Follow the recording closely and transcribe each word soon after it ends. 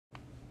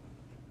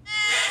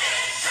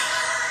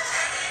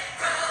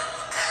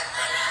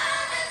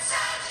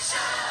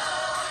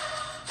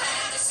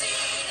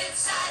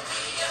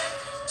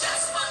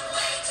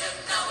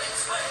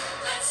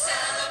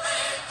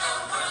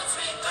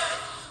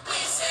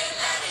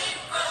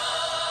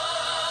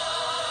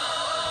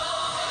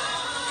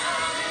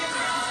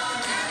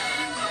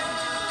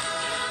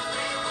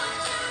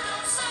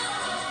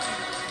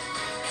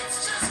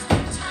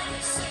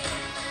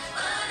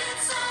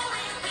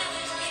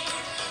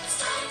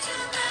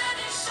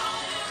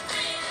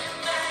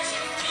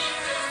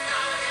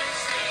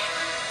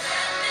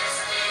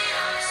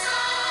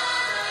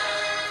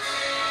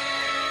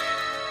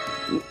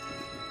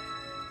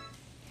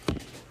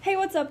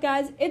up,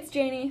 guys? It's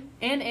Janie.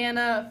 And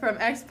Anna from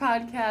X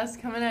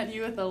Podcast coming at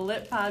you with a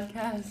lit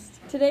podcast.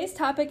 Today's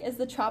topic is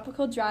the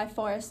tropical dry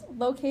forest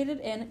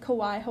located in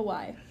Kauai,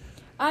 Hawaii.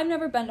 I've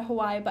never been to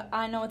Hawaii, but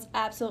I know it's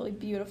absolutely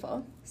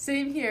beautiful.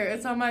 Same here.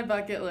 It's on my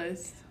bucket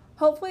list.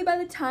 Hopefully by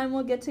the time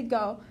we'll get to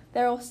go,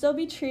 there will still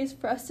be trees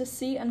for us to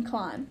see and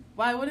climb.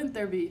 Why wouldn't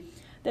there be?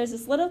 There's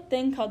this little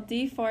thing called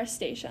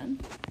deforestation.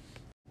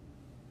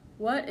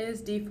 What is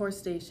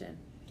deforestation?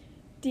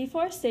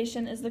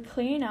 Deforestation is the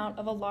clearing out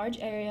of a large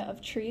area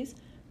of trees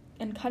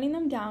and cutting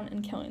them down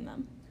and killing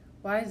them.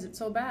 Why is it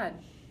so bad?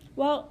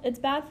 Well, it's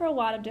bad for a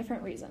lot of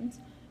different reasons.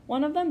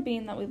 One of them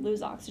being that we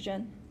lose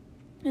oxygen.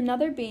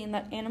 Another being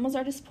that animals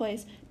are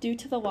displaced due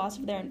to the loss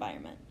of their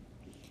environment.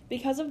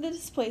 Because of the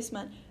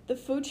displacement, the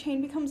food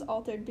chain becomes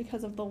altered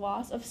because of the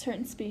loss of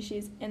certain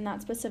species in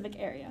that specific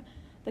area.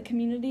 The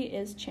community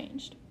is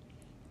changed.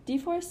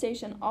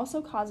 Deforestation also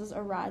causes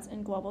a rise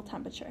in global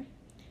temperature.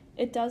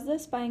 It does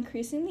this by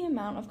increasing the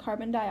amount of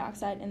carbon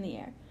dioxide in the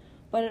air,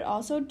 but it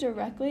also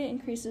directly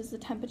increases the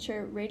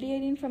temperature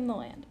radiating from the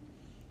land.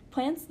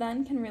 Plants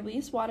then can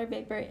release water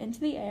vapor into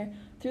the air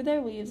through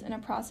their leaves in a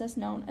process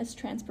known as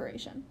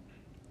transpiration.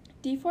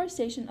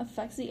 Deforestation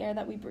affects the air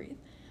that we breathe.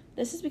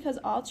 This is because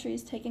all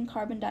trees take in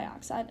carbon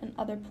dioxide and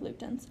other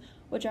pollutants,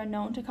 which are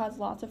known to cause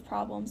lots of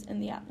problems in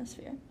the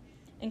atmosphere,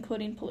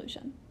 including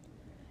pollution.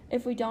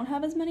 If we don't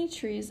have as many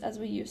trees as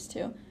we used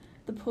to,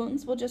 the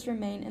pollutants will just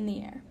remain in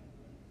the air.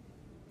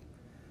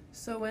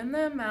 So when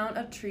the amount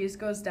of trees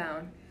goes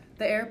down,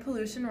 the air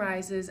pollution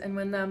rises, and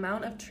when the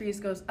amount of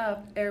trees goes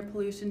up, air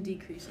pollution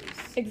decreases.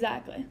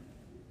 Exactly.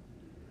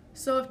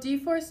 So if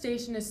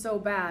deforestation is so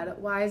bad,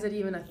 why is it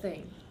even a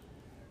thing?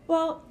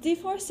 Well,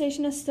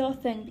 deforestation is still a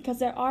thing because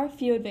there are a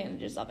few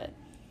advantages of it.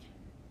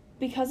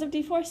 Because of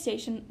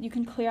deforestation, you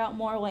can clear out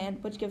more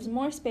land, which gives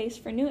more space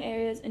for new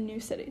areas and new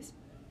cities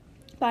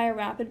by a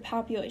rapid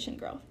population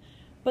growth.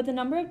 But the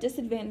number of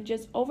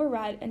disadvantages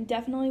override and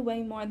definitely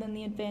weigh more than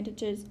the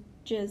advantages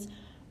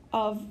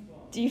of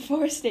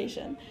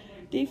deforestation.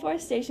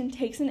 Deforestation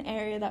takes an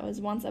area that was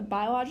once a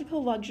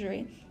biological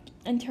luxury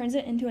and turns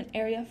it into an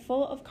area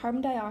full of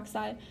carbon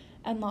dioxide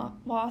and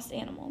lost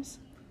animals.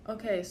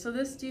 Okay, so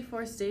this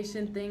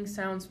deforestation thing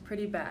sounds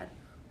pretty bad.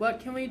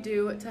 What can we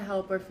do to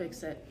help or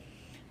fix it?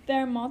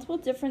 There are multiple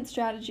different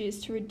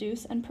strategies to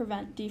reduce and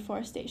prevent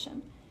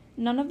deforestation.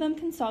 None of them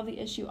can solve the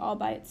issue all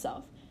by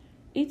itself.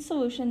 Each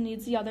solution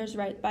needs the others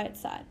right by its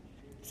side.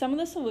 Some of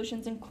the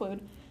solutions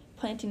include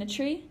planting a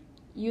tree,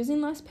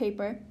 using less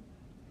paper,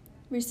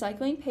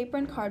 recycling paper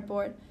and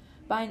cardboard,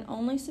 buying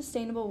only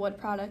sustainable wood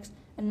products,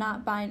 and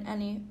not buying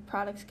any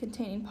products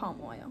containing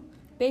palm oil.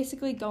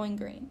 Basically going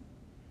green.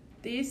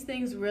 These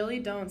things really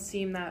don't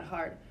seem that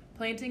hard.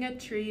 Planting a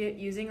tree,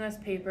 using less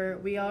paper,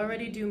 we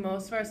already do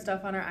most of our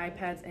stuff on our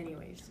iPads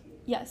anyways.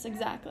 Yes,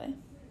 exactly.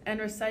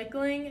 And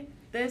recycling,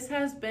 this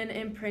has been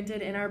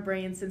imprinted in our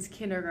brains since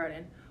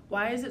kindergarten.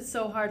 Why is it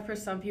so hard for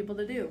some people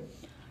to do?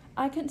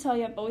 I couldn't tell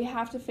you, but we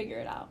have to figure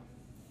it out.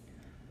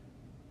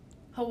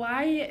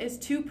 Hawaii is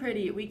too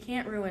pretty. We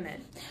can't ruin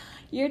it.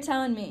 You're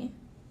telling me.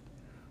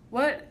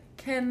 What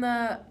can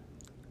the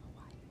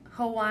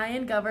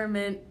Hawaiian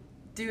government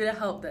do to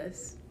help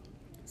this?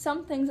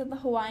 Some things that the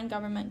Hawaiian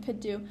government could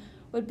do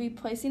would be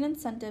placing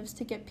incentives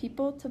to get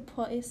people to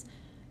place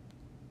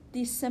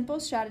these simple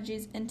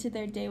strategies into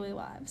their daily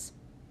lives.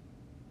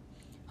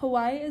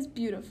 Hawaii is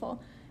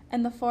beautiful,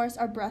 and the forests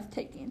are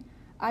breathtaking.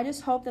 I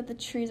just hope that the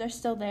trees are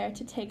still there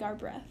to take our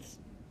breaths.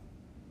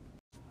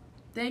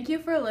 Thank you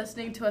for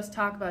listening to us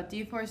talk about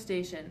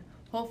deforestation.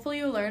 Hopefully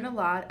you learned a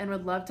lot and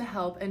would love to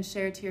help and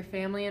share to your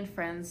family and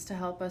friends to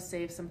help us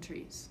save some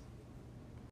trees.